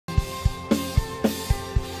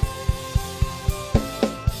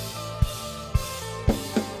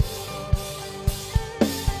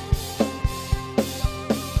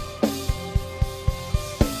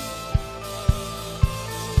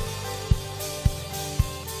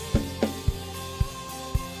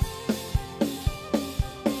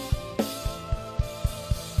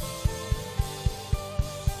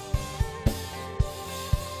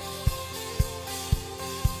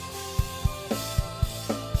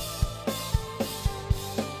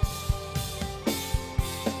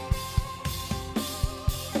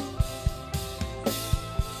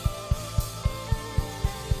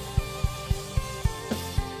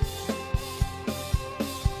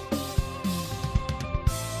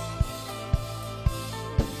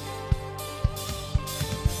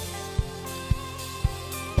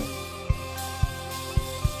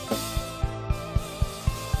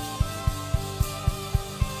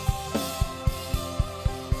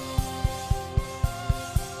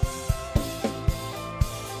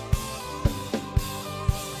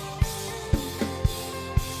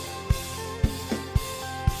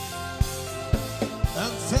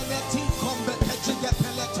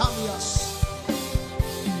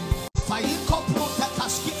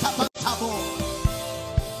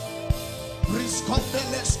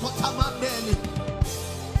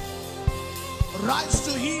Rise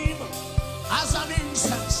to him as an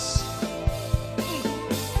incense.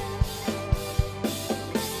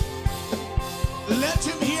 Let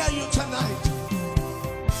him hear you tonight.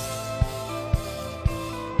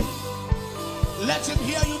 Let him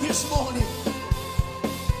hear you this morning.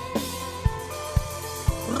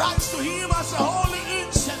 Rise to him as a holy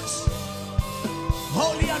incense,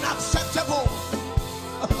 holy and acceptable.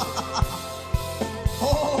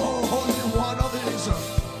 Oh, Holy One of Israel,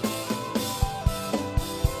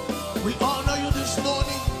 we honor you this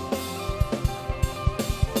morning.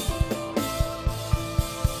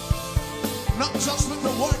 Not just with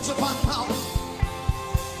the words of our mouth,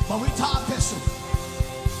 but with our vessel.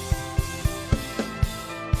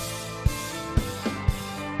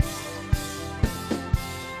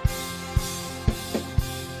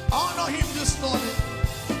 Honor him this morning.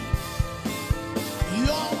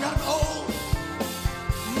 Young and old,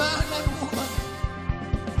 man and woman,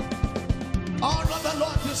 honor the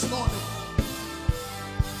Lord this morning.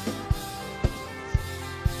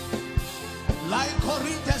 Like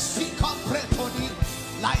Corinthians, si compretoni,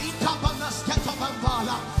 la itabanas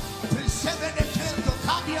ketabambala, presevene kendo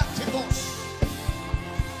kabia tebos.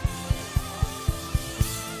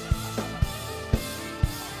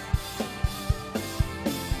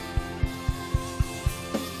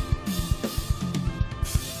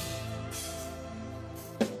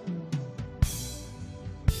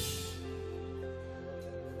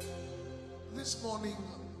 This morning,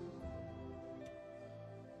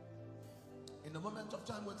 in a moment of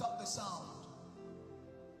time without the sound,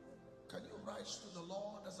 can you rise to the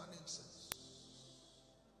Lord as an incense?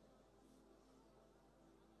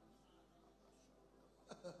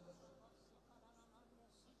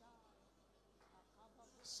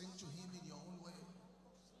 Sing to him in your own way.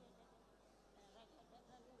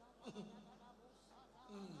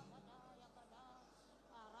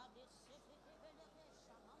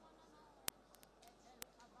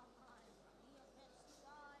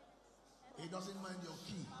 He doesn't mind your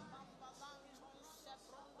key.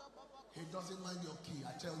 He doesn't mind your key.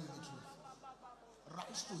 I tell you the truth.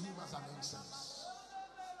 Rise to him as an incense.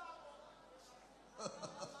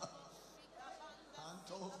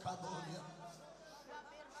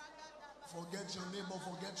 Forget your neighbor,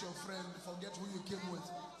 forget your friend, forget who you came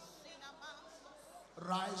with.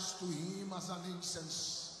 Rise to him as an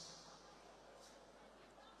incense.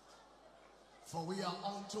 For we are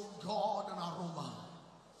unto God an aroma.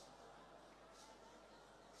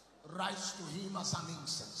 Rise to him as an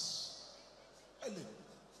incense.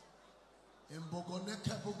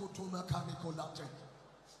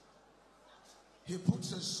 He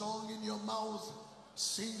puts a song in your mouth.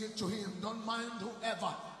 Sing it to him. Don't mind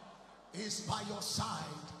whoever is by your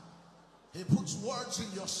side. He puts words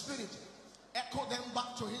in your spirit. Echo them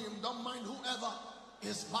back to him. Don't mind whoever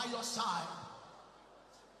is by your side.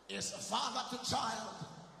 Is father to child.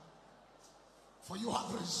 For you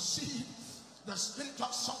have received the spirit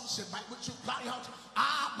of sonship by which you cry out,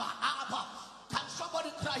 Abba, Abba. Can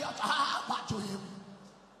somebody cry out, Abba to him?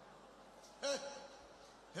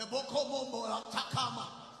 Heboko takama,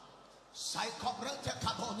 saikobrete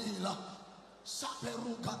kabonila,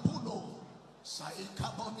 saperuka puno,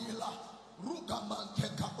 saikabonila, rugamante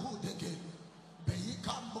kabudege,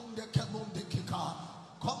 beika munde kemunde kika,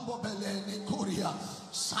 kombo beleni kuria,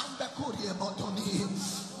 sambe kurie botoni,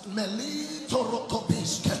 melito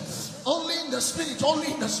rokobiske. Only in the spirit,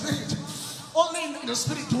 only in the spirit, only in the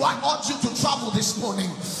spirit do I urge you to travel this morning.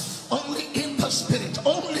 Only in the spirit,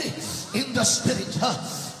 only in the spirit.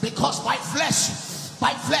 Because by flesh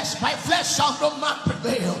shall no man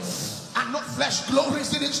prevail, and no flesh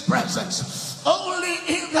glories in his presence. Only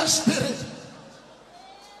in the spirit.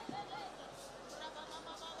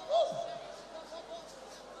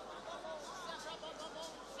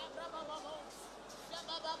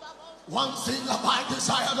 One thing have I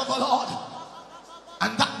desired of the Lord,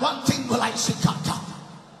 and that one thing will I seek after,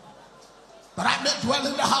 that I may dwell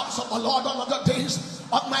in the house of the Lord all of the days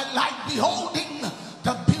of my life, beholding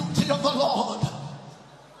the beauty of the Lord,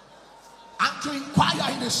 and to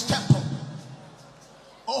inquire in his temple.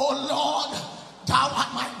 Oh Lord, thou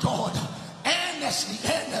art my God. Earnestly,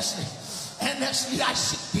 earnestly, earnestly I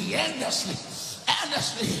seek thee. Earnestly,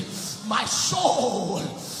 earnestly, my soul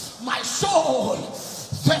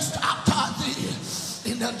thirst after thee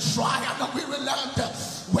in a dry and a weary land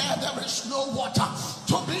where there is no water,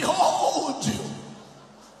 to behold you.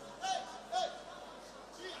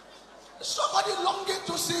 Somebody longing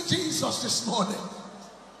to see Jesus this morning.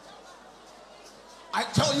 I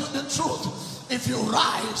tell you the truth, if you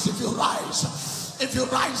rise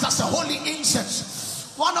as a holy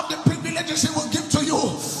incense, one of the privileges he will give to you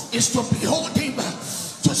is to behold him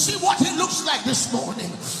to see what he looks like this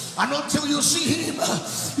morning. And until you see him,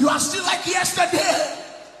 you are still like yesterday.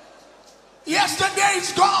 Yesterday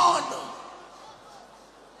is gone.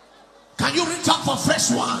 Can you reach out for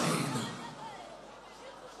fresh wine?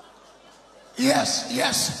 Yes,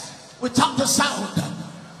 yes. Without the sound.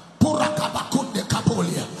 Purakabakunde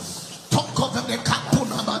kapolia. Tonkovene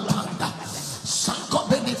kapuna matanda.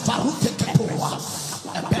 Sankobeni farute kepoa.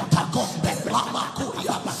 Ebeta gombe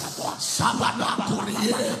ramakuya. Sabana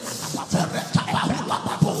kurie. Fereta bahula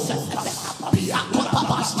babo. Biako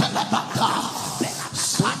babas telebata.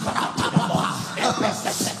 Sandra tababa.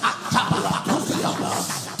 Atababa kuya.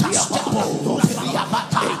 Tastepo. Kuria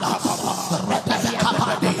batana. Repete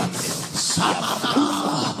kabade. Samana.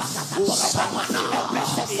 Samana.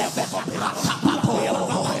 Ratapapo.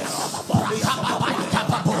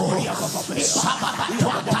 Ratapapo.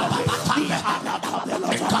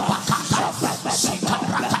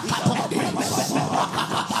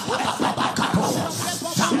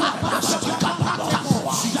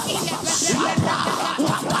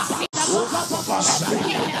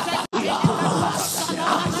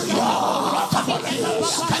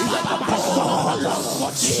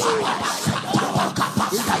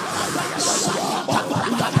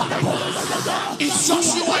 It's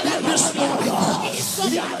just you and him this morning.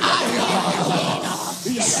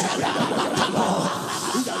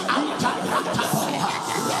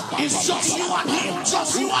 It's just you and him.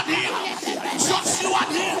 Just you and him. Just you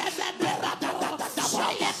and him.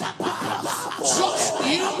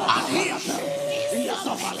 Just you and him.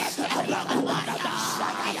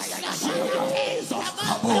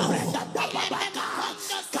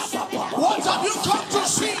 What have you come to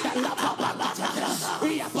see?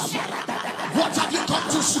 What have you come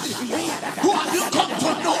to see? Who have you come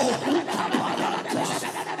to know?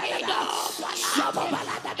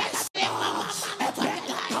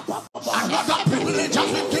 Another privilege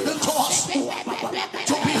has been given to us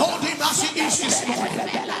to behold him as he is this morning.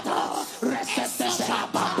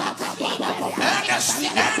 Earnestly,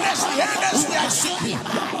 earnestly, earnestly I seek him.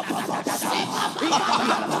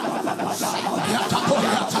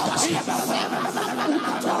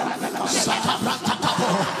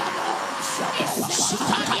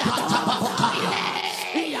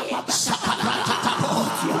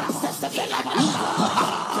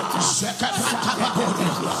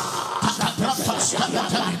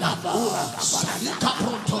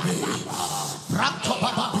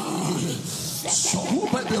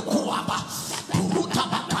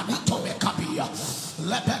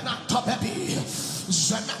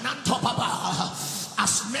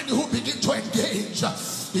 As many who begin to engage,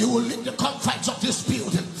 you will leave the confines of this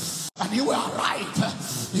building and you will arrive.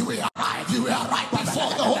 You will arrive. You will arrive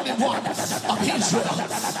before the Holy One of Israel,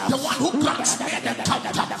 the one who grants me an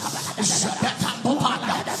encounter.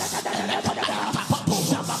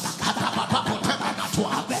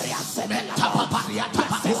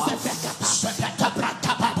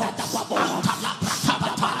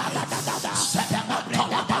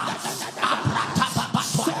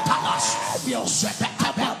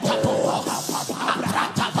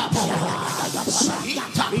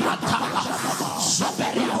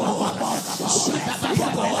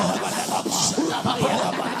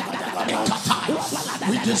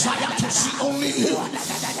 We desire to see only you.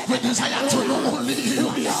 We desire to know only you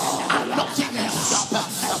and nothing else.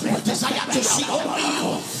 We desire to see only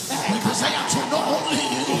you. We desire to know only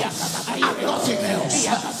you and nothing else.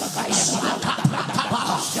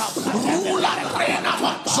 Rule and reign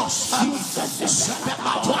amongst us.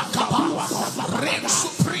 Reign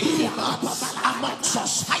supreme amongst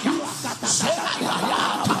us.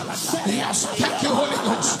 Yes, thank you, Holy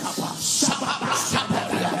Ghost.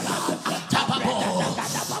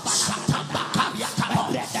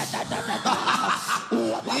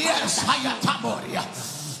 Yes, Hayatamoria.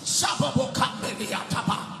 Sababo Kambelia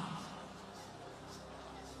Taba.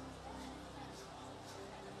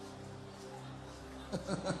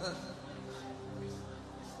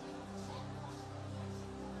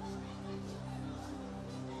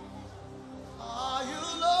 Are you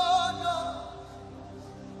Lord God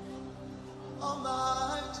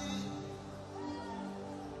Almighty?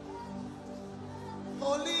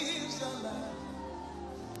 Holy is the Lamb.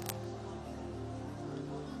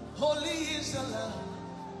 Holy is the Lamb.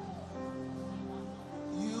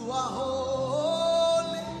 You are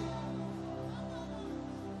holy.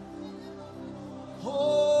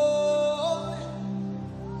 Holy.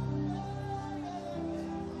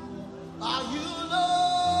 Are you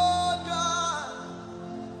Lord God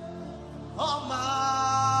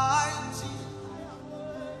Almighty?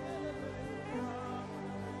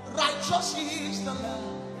 Righteous is the Lamb.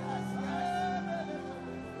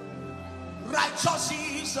 Righteous Righteous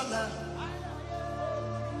is the Lamb.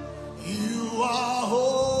 You are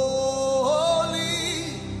holy.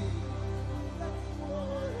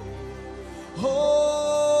 Holy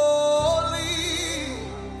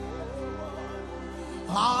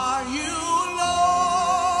are you,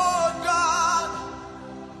 Lord God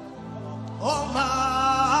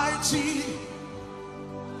Almighty.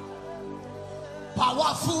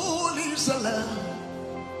 Powerful is the Lamb.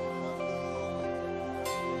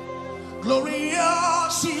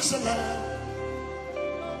 Glorious is the Lamb.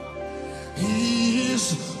 He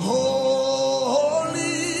is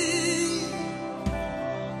holy.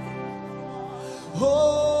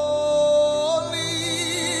 Holy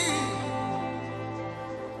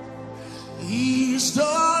is the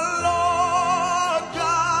Lord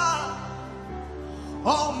God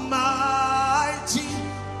Almighty.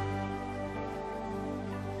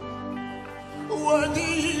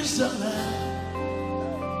 Worthy is the Lamb.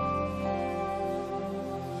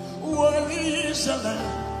 Worthy is the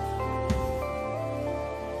Lamb.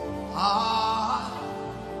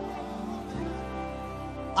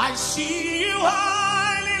 I see you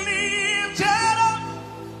highly lifted up,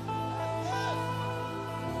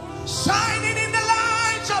 shining in the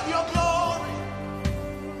light of your glory.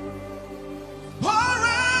 Pour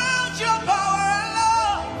out your power and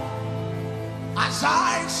love as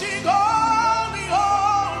I sing holy,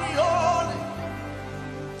 holy, holy.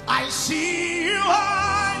 I see you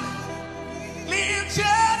highly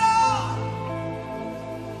lifted up,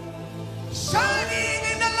 shining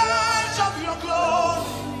in the light of your glory.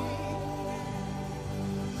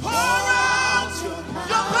 Pour out your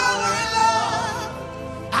power and love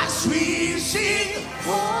as we sing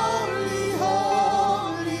holy,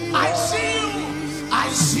 holy. I see you, I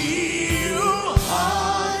see you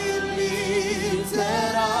high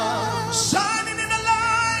lifted up, shining in the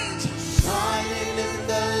light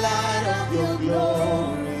of your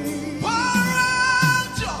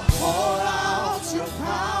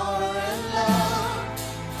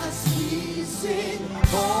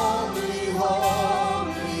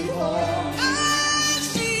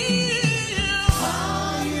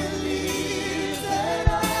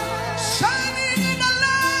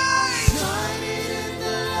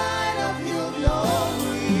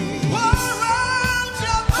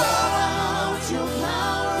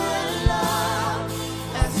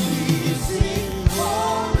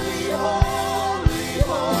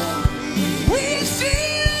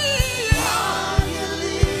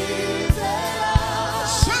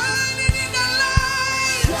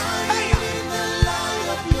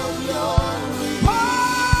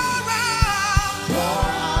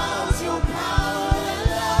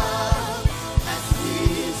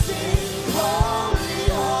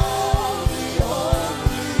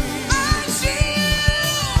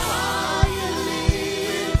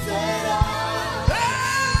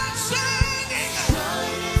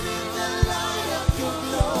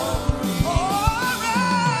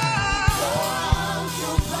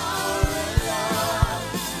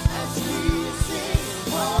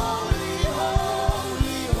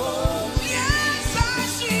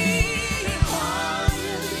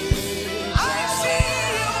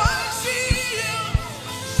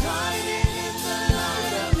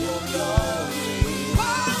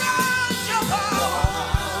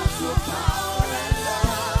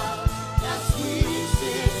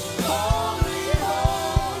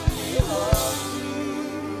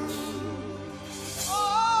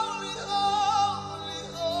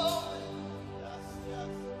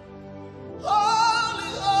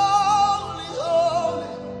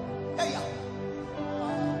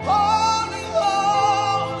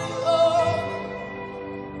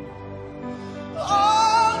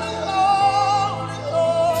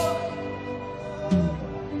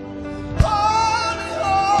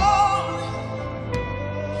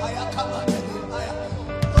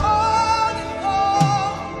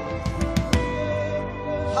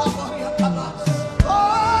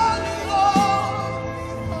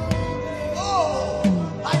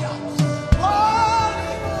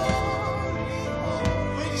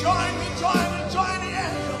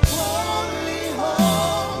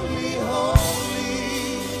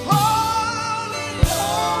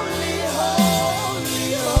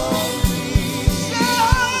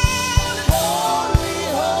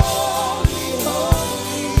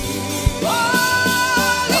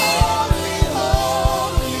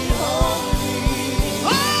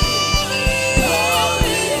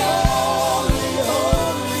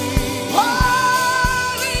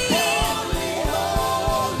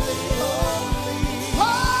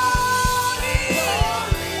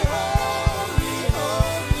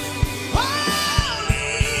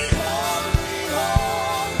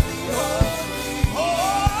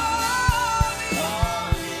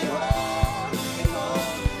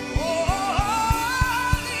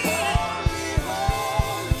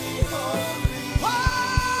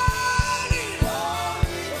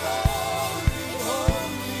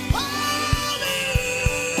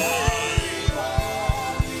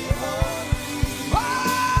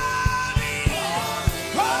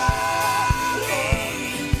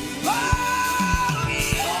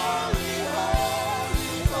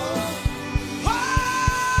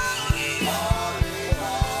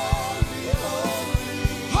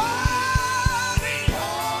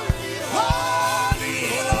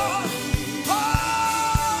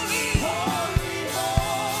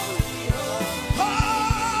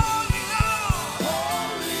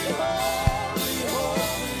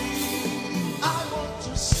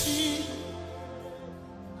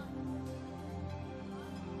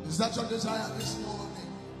Is that your desire this morning?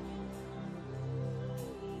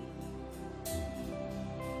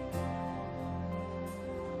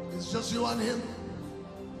 It's just you and him.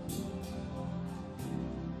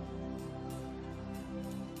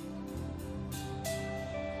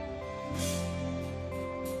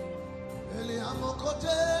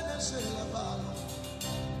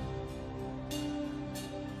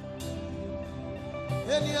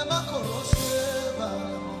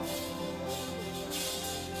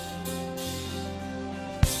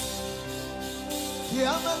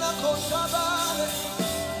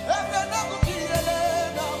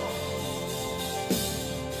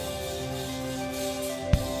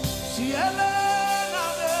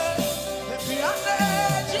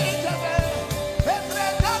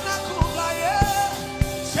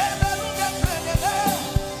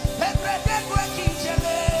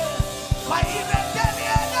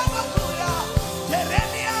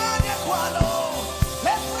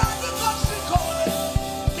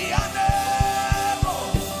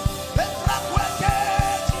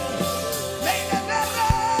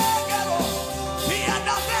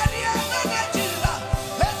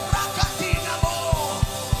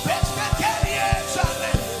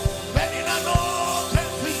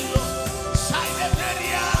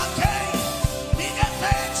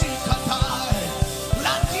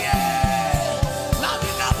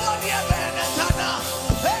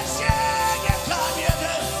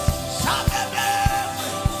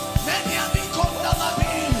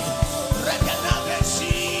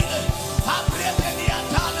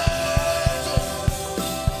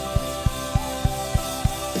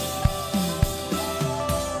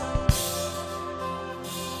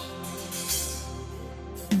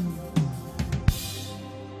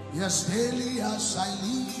 Yes, daily as I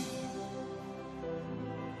live,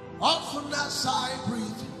 often as I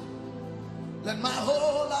breathe, let my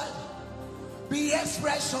whole life be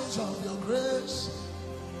expressions of your grace.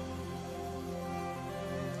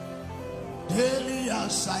 Daily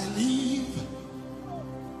as I live,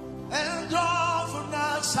 and often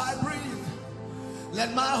as I breathe,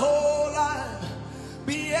 let my whole life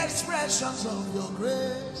be expressions of your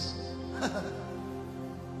grace.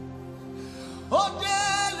 Oh,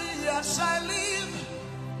 daily as I live,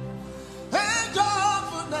 and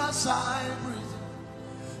often as I breathe,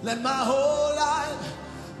 let my whole life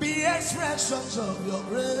be expressions of your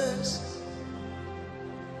grace.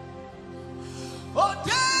 Oh,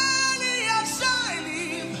 daily as I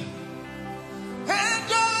live,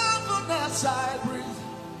 and often as I breathe,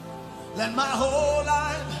 let my whole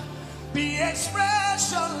life be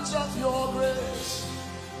expressions of your grace.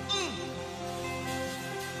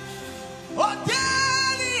 Oh,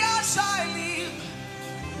 daily as I live,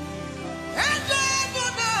 and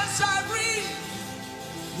often as I breathe,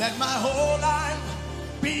 let my whole life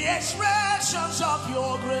be expressions of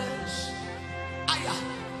your grace.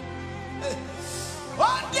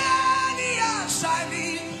 Oh, daily as I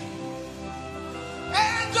live,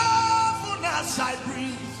 and often as I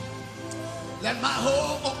breathe, let my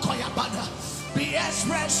whole Okoyabana be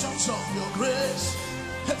expressions of your grace.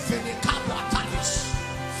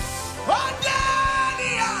 Oh,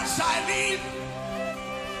 daily as I live,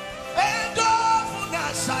 and often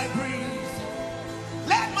as I breathe,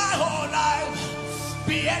 let my whole life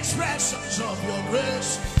be expressions of your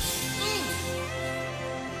grace.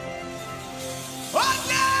 Oh,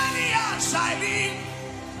 daily as I live,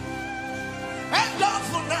 and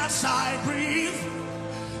often as I breathe,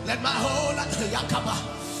 let my whole life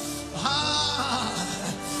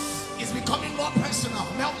it's becoming more personal,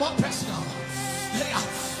 more personal.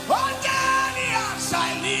 Oh, daily as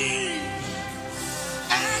I live,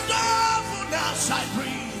 and often as I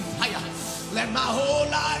breathe, let my whole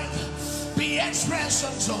life be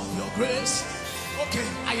expressions of your grace. Okay,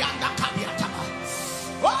 I am the Kabiatama.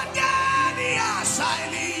 Oh, daily as I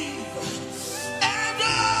live, and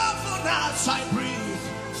often as I breathe,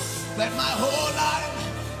 let my whole life.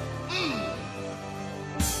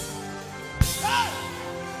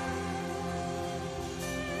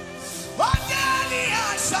 Oh, daily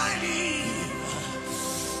as I live,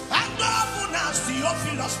 and often as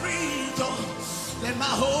Theophilus breathe, let my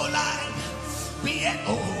whole life be an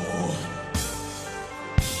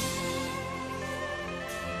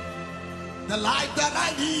The life that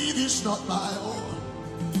I lead is not my own.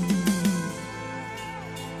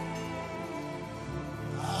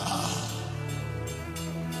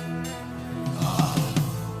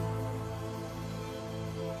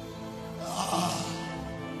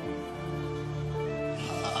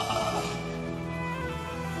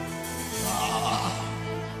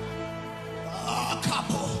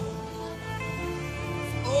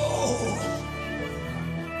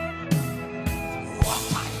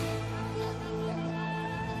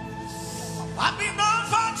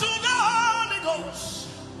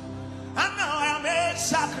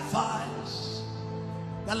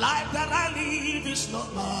 life that I live is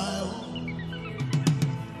not my own.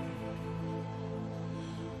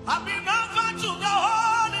 I've been offered to the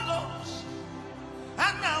Holy Ghost,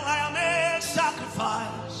 and now I am a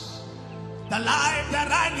sacrifice. The life that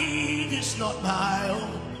I live is not my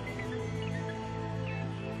own.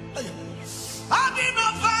 I've been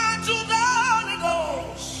offered to the Holy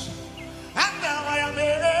Ghost, and now I am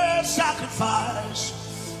a sacrifice.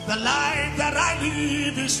 The life that I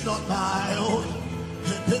live is not my own.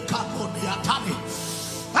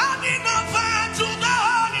 I've been offered to the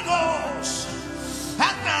Holy Ghost,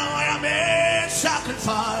 and now I am a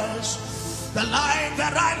sacrifice. The life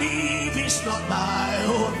that I live is not my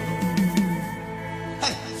own.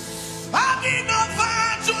 Hey. I've been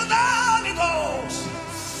offered to the Holy Ghost,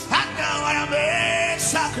 and now I am a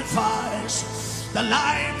sacrifice. The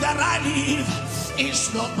life that I live is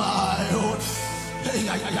not my own. Hey,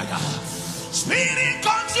 Spirit,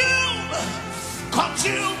 consume,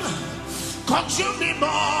 consume, consume me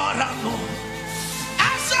more and more.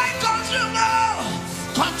 As I consume,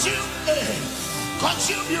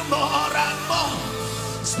 consume you more and more.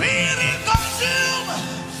 Spirit, consume,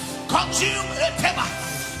 consume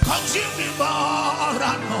me more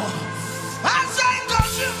and more. As I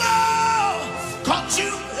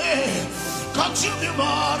consume you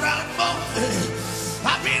more and more.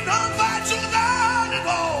 I've been offered to the Holy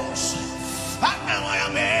Ghost, and now I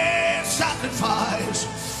am a sacrifice.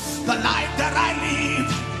 The life that I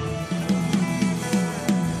live.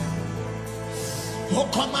 Oh,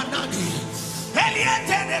 come on,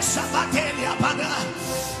 Eliete de Sabatelia Bana,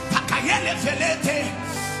 Takayele Felete,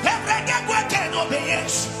 Ebrege Gweke no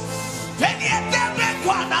Beyes, Eliete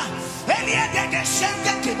Bequana, Eliete de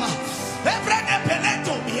Shentekiba, Ebrege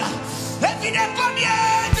Peletomia, Evide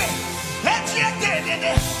Coniete,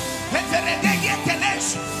 Etiete, Eferege Teles,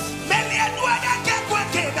 Meliaduana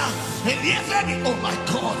Gwekena, Eliete. Oh my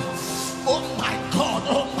God, oh my God,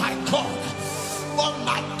 oh my God, oh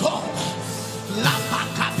my God,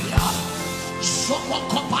 Lamakabia.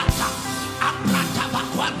 Sokopata, Abrata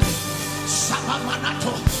Bakwande,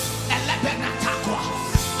 Sabamanato, Elebenatakwa,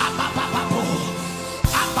 Abababu,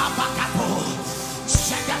 Ababakabu,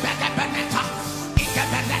 Segabeneta,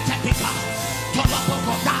 Ikebeneta Pika,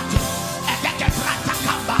 Tolopodate, Edekebrata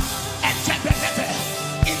Kamba, Etebebe,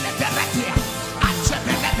 Ileberetia,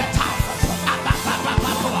 Atebebeta,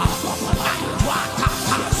 Abababu, Atwata,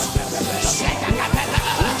 Segabella,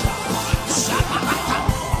 Sabamata.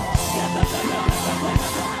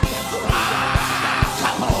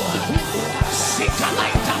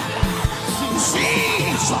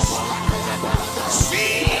 Jesus,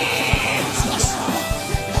 Jesus,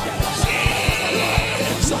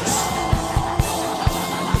 Jesus.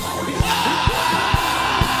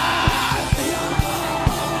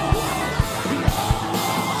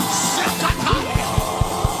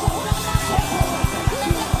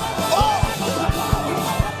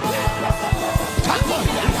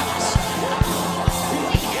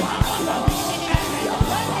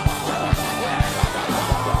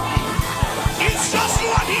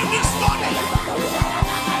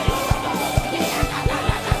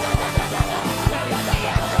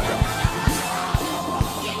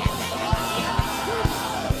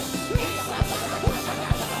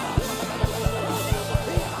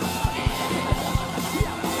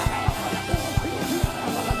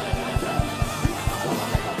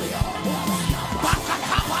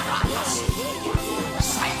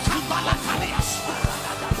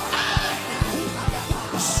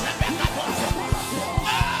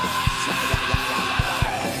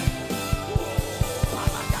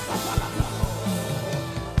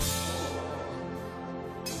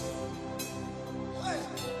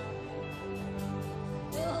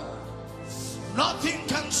 Nothing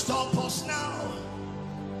can stop us now.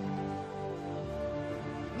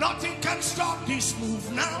 Nothing can stop this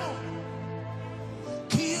move now.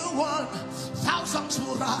 Kill 1,000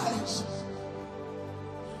 will rise.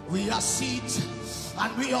 We are seeds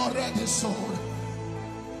and we already sown.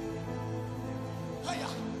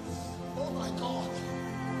 Oh my God.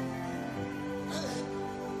 Hey.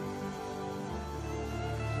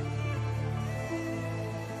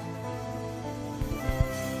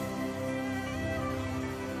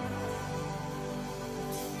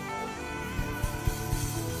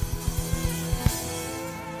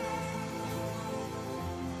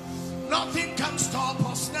 Nothing can stop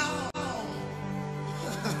us now.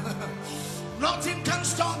 Nothing can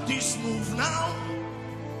stop this move now.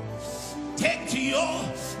 Take to your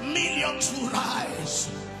millions to rise.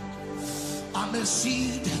 I'm a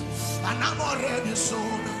seed and I'm already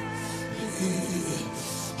sown.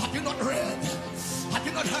 Have you not read? Have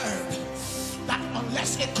you not heard that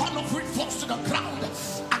unless a corn of wheat falls to the ground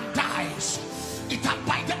and dies, it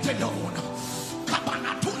abideth alone.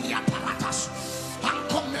 Kabanatulia paratas,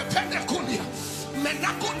 Ankomepedekulia,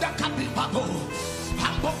 Menakunda Kabibabo,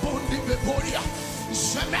 Ambobundi Beboria,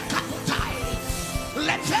 Semekaputai,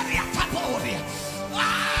 Leteria Taboria.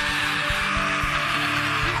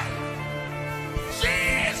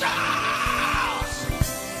 Jesus!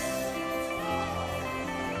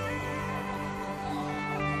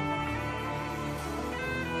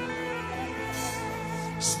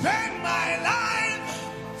 Spend my life,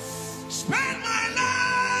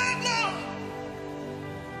 Lord,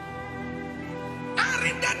 and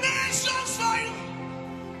in the nations for you.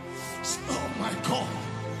 Oh my God.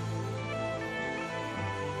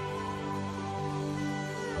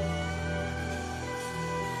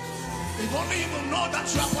 If only you will know that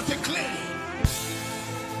you are but a clay.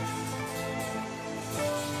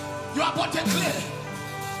 You are but a clay.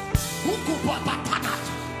 Who could but patanat?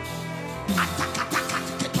 Atakatakat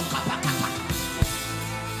ketokabakatak.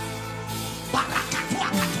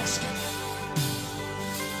 Barakatuakatoske.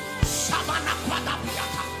 Sabana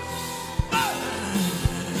kwadabiata.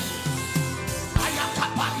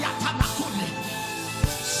 Ayakabariata makuli.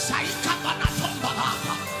 Saikabana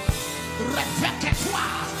tombalaka. Refeketwa.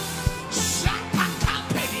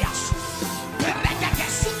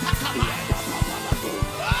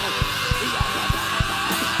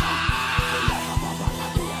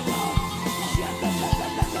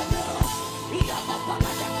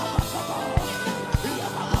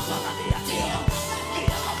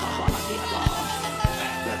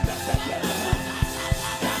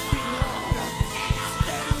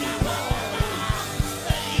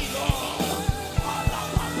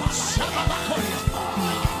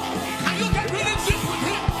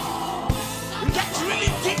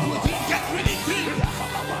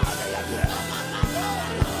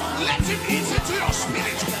 Into your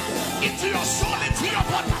spirit, into your soul, into your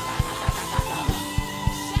body.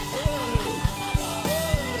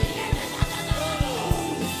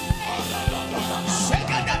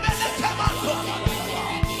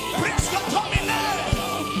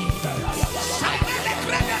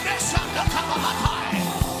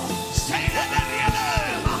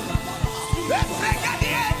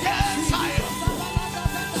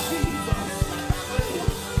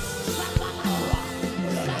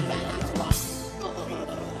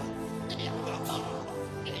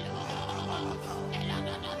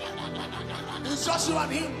 It's just you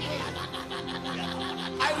and him.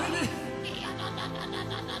 I really,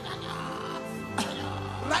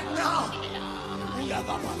 right now,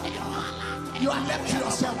 you are left to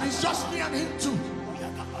yourself. It's just me and him too.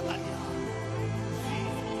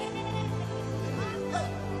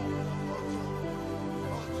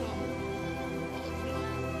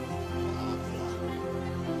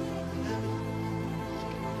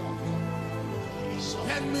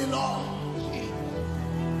 Spend me, Lord.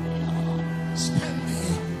 Spend me.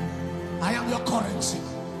 I am your currency.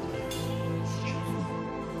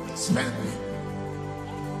 Spend me.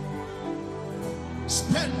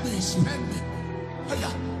 Spend me. Spend me.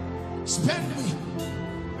 Spend me.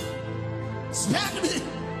 Spend me.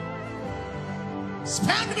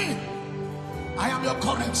 Spend me. I am your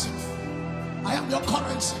currency. I am your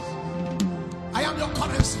currency. I am your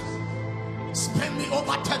currency. Spend me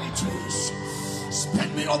over territories.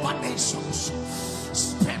 Spend me over nations.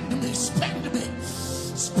 Spend me, spend me,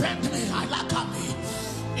 spend me. I like me.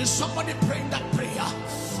 Is somebody praying that prayer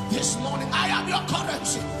this morning? I am your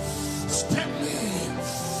currency. Spend me,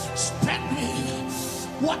 spend me.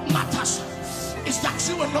 What matters is that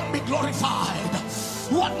you will not be glorified.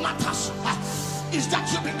 What matters is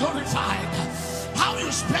that you be glorified. How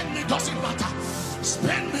you spend me doesn't matter.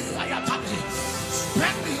 Spend me, I am happy.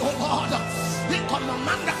 Spend me, oh Lord.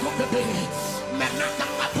 Ikomanda kubebe, menanda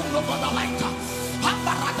kapulo bodalaita,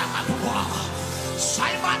 hambarada kapua,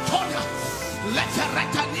 saimatonia,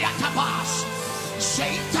 lefereta niatabas,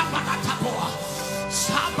 seita manataboa,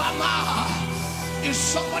 sabama. Is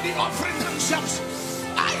somebody offering themselves?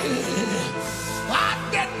 I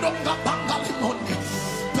didn't know the bangalimoni,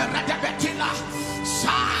 peradabetila,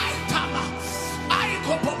 saitama, I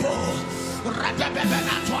go bobo,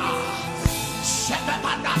 radabebenatwa,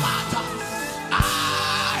 sebebandamata.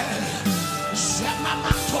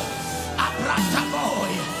 Semamato,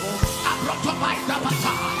 Abrataboy, Abrotobai da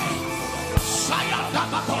Batai, Sayanda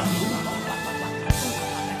Baboy.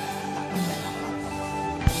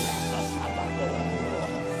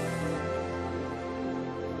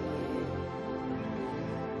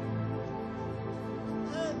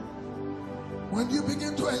 When you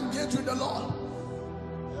begin to engage with the Lord,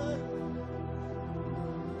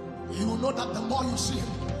 you will know that the more you see Him,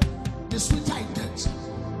 the sweeter it gets.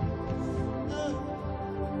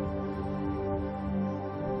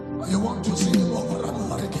 You want to see him over and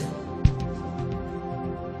over again.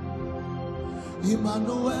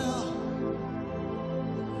 Emmanuel,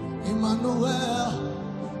 Emmanuel,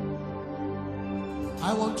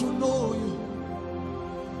 I want to know you.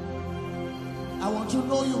 I want to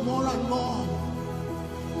know you more and more.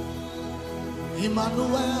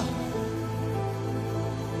 Emmanuel,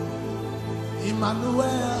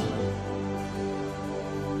 Emmanuel,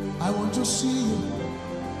 I want to see you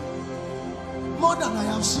more than I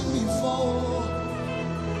have seen before.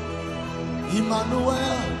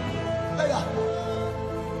 Emmanuel,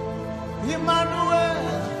 Emmanuel,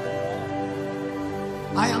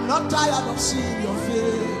 I am not tired of seeing your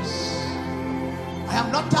face. I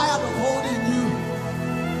am not tired of holding you.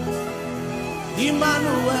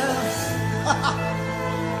 Emmanuel,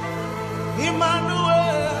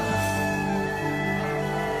 Emmanuel,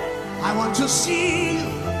 I want to see you.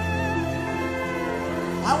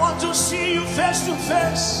 I want to see you face to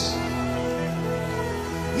face.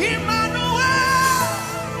 Emmanuel,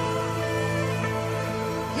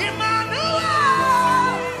 Emmanuel,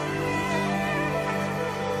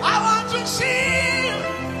 I want to see you.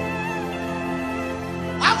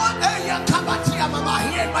 I want Mama,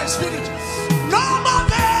 hear in my spirit. No more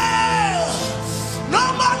veil, no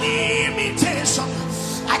more limitation.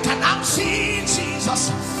 I can now see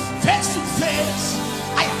Jesus face to face.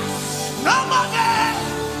 No more veil.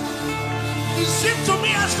 It seems to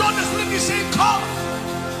me as God is really saying, come.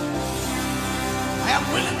 I am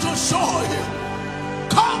willing to show you.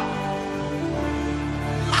 Come.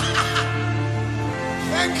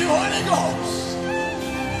 Thank you, Holy Ghost.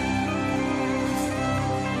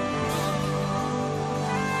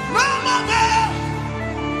 No more veil.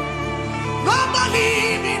 No more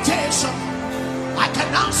limitation. I can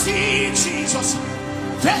now see Jesus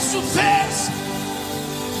face to face.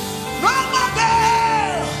 No more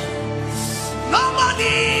veil. No more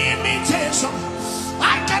limitation.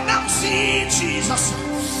 I can now see Jesus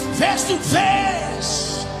face to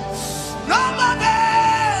face. No more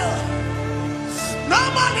veil. No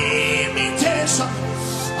more limitation.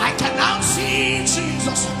 I can now see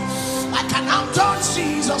Jesus. I can now touch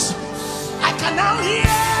Jesus. I can now hear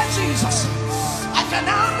Jesus. I can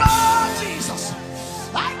now know Jesus.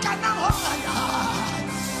 I can now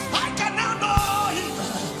know him.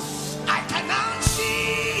 I can now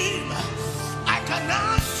see him. I can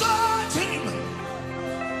now touch him.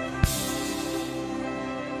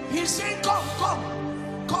 He's saying, come, come,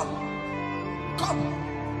 come, come.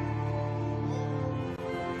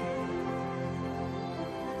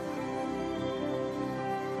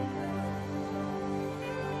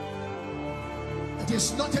 It is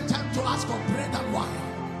not a time to ask for bread and wine.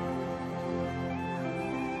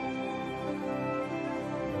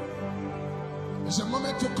 It's a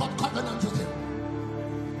moment to cut covenant with him.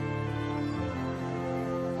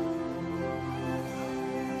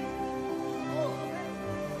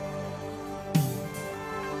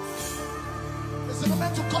 It's a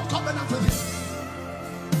moment to cut covenant with him.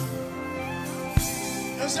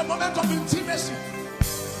 It's a moment of intimacy.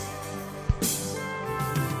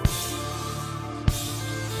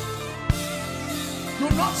 Do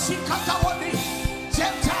not seek after only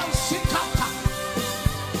Gentiles, seek after.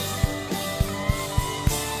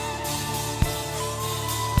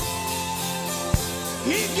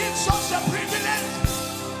 He gives us a privilege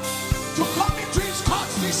to come into his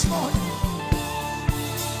courts this morning.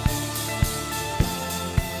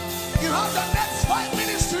 You have the next 5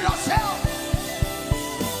 minutes to yourself.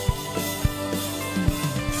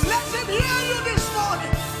 Let him hear you this morning.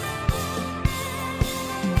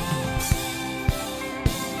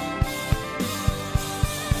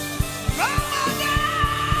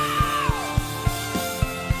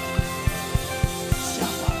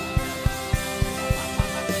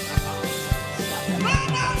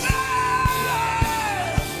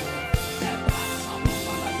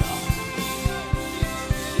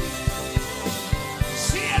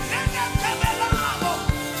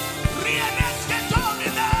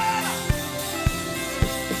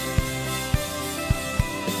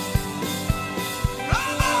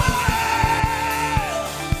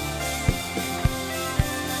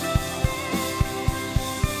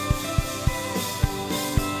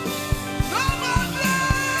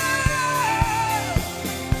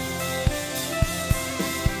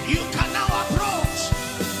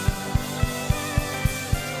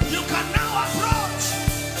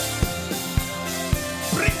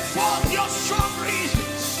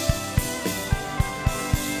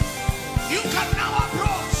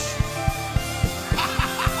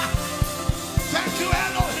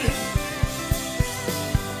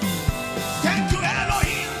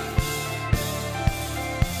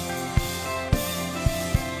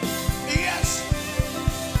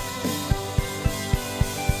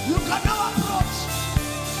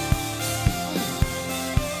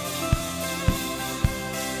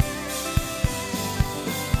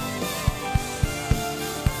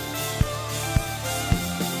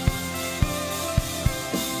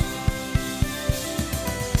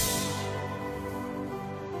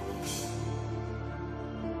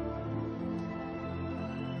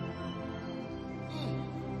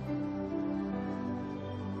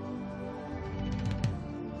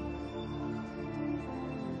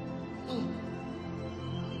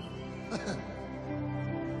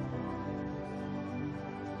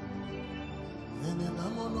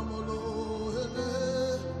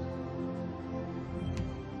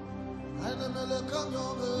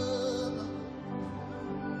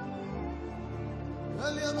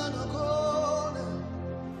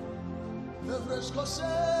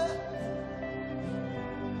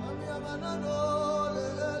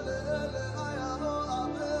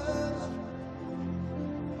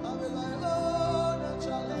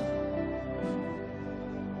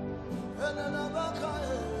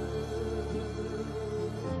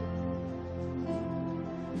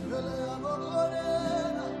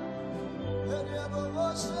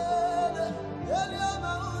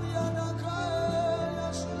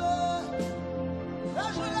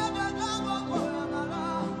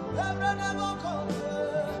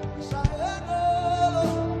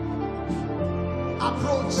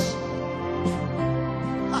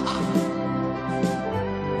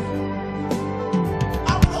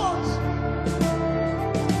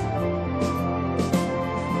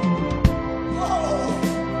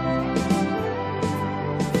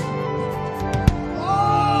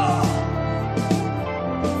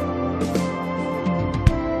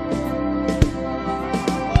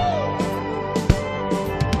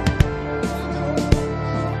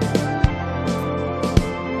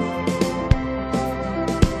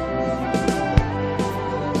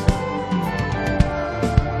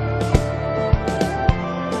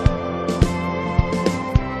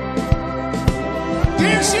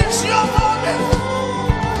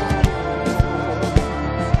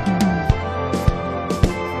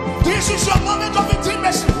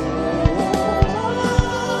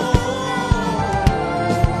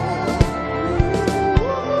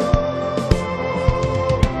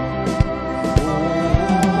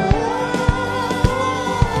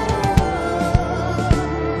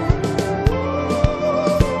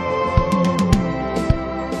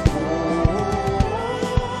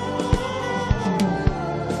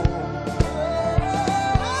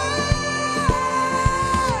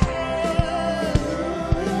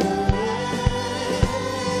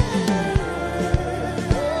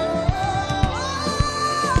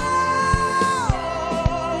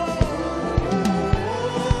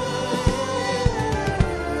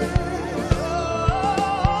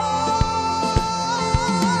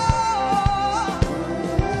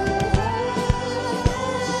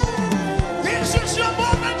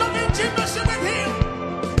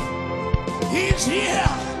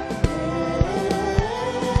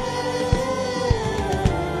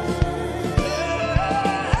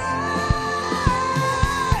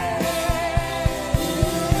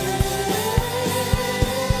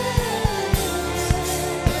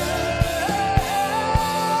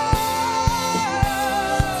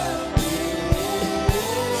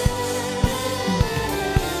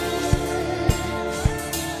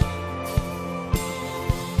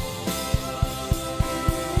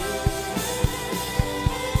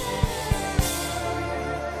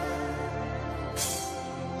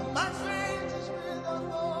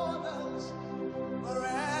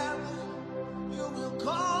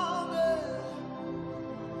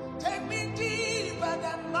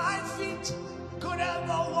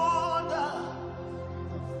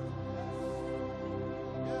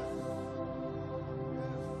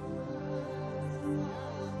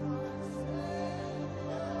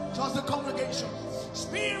 Just the congregation.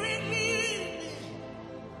 Spirit, lead me.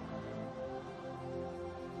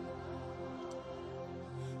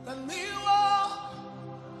 Let me walk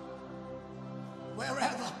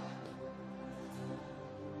wherever.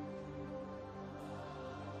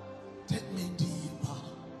 Take me deeper.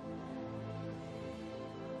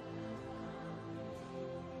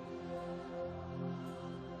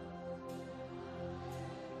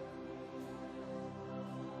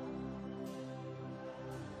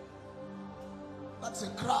 That's a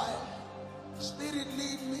cry. Spirit,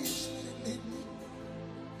 lead me. Spirit, lead me.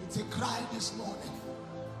 It's a cry this morning.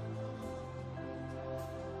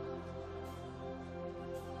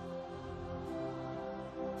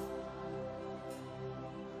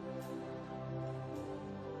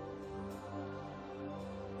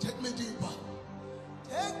 Take me deeper.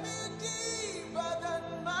 Take me deeper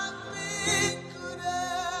than my feet could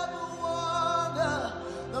ever wander.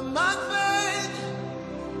 My faith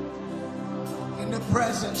in the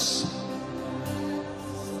presence.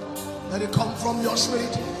 Let it come from your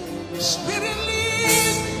spirit. Spirit,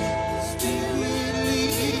 lead me. Spirit,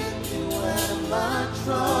 lead me where my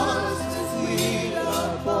trust is weak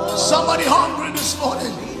upon. Somebody hungry this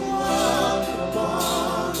morning.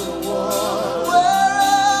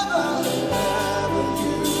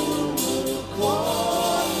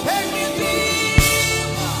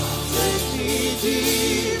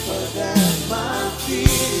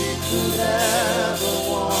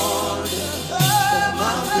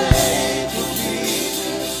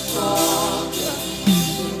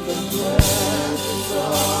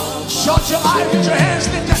 high. Get your hands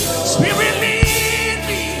lifted. Spirit, lead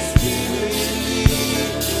me.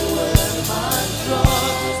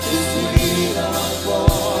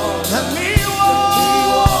 Let me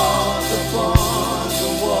walk upon the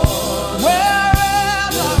water.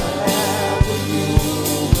 Wherever you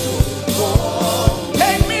go.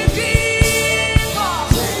 Take me deeper.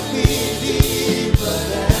 Take me deeper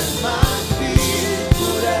than my feet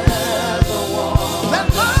could ever walk. Let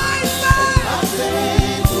my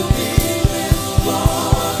faith will be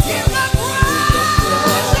strong in the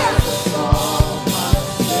presence of my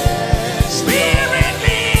Savior. Spirit,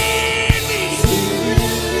 lead me.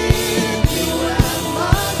 When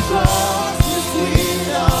my trust is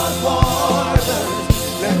without borders,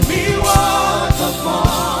 let me walk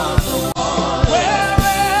upon the water.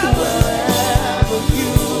 Wherever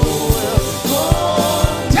you will go.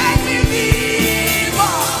 Take me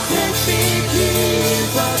deeper. Take me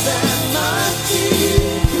deeper than my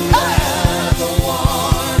feet could ever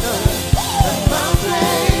wander. And my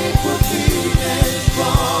faith will be made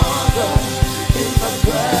stronger in the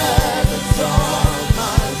presence of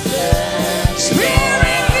my Savior.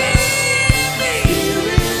 Spirit, lead me.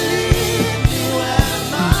 When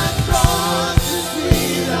my trust is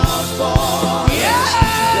without borders.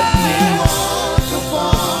 Let me walk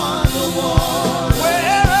upon the water.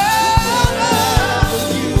 Wherever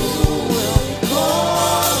you will go.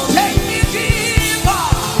 Take me deeper.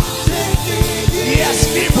 Take me deeper. Yes,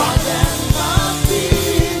 deeper than my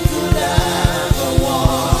feet could ever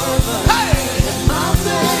wander. Hey. And my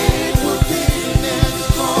faith will be made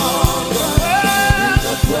stronger in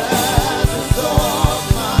the presence of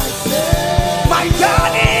my Savior. My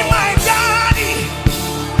daddy,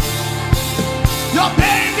 your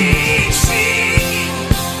baby is singing.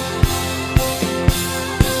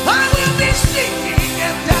 I will be singing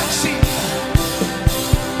and dancing.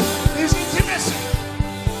 It's intimacy.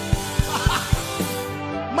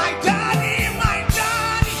 My daddy,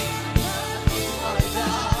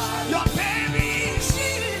 your baby is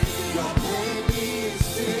singing. Your baby is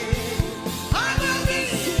singing. I will be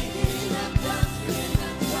singing and dancing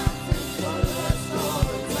for the rest of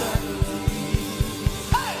eternity.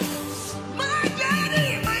 Hey, my daddy,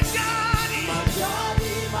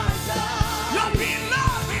 your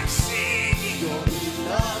beloved is singing. Your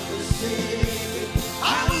beloved is singing. I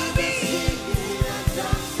will be singing and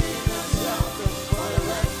dancing and shouting for the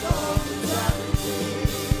rest of eternity.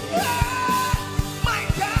 Yeah, my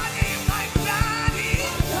daddy,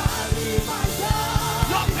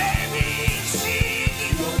 your baby is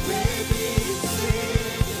singing. Your baby is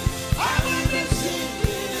singing. I will be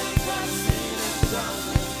singing and dancing and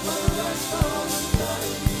shouting for the rest of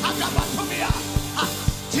eternity. Agabatomia.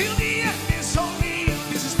 Till the end is only you.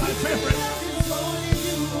 This is my favorite.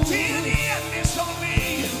 Till the end is only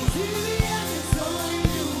you.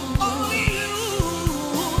 Only you.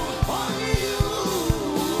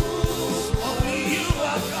 Only you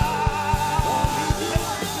are God.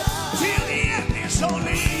 Till the end is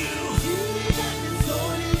only you.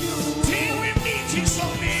 Till we meet is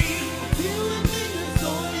only you.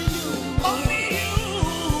 Only you.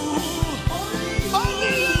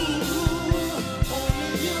 Only you.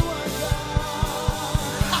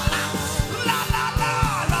 La la la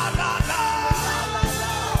la la la.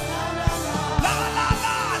 La la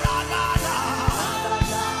la la la la.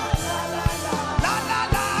 La la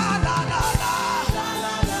la la la la.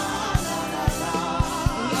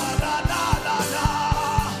 La la la la la.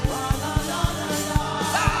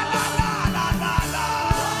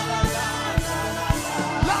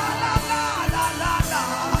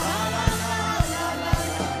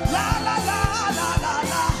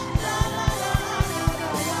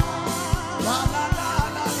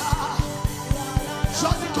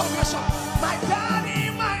 My daddy.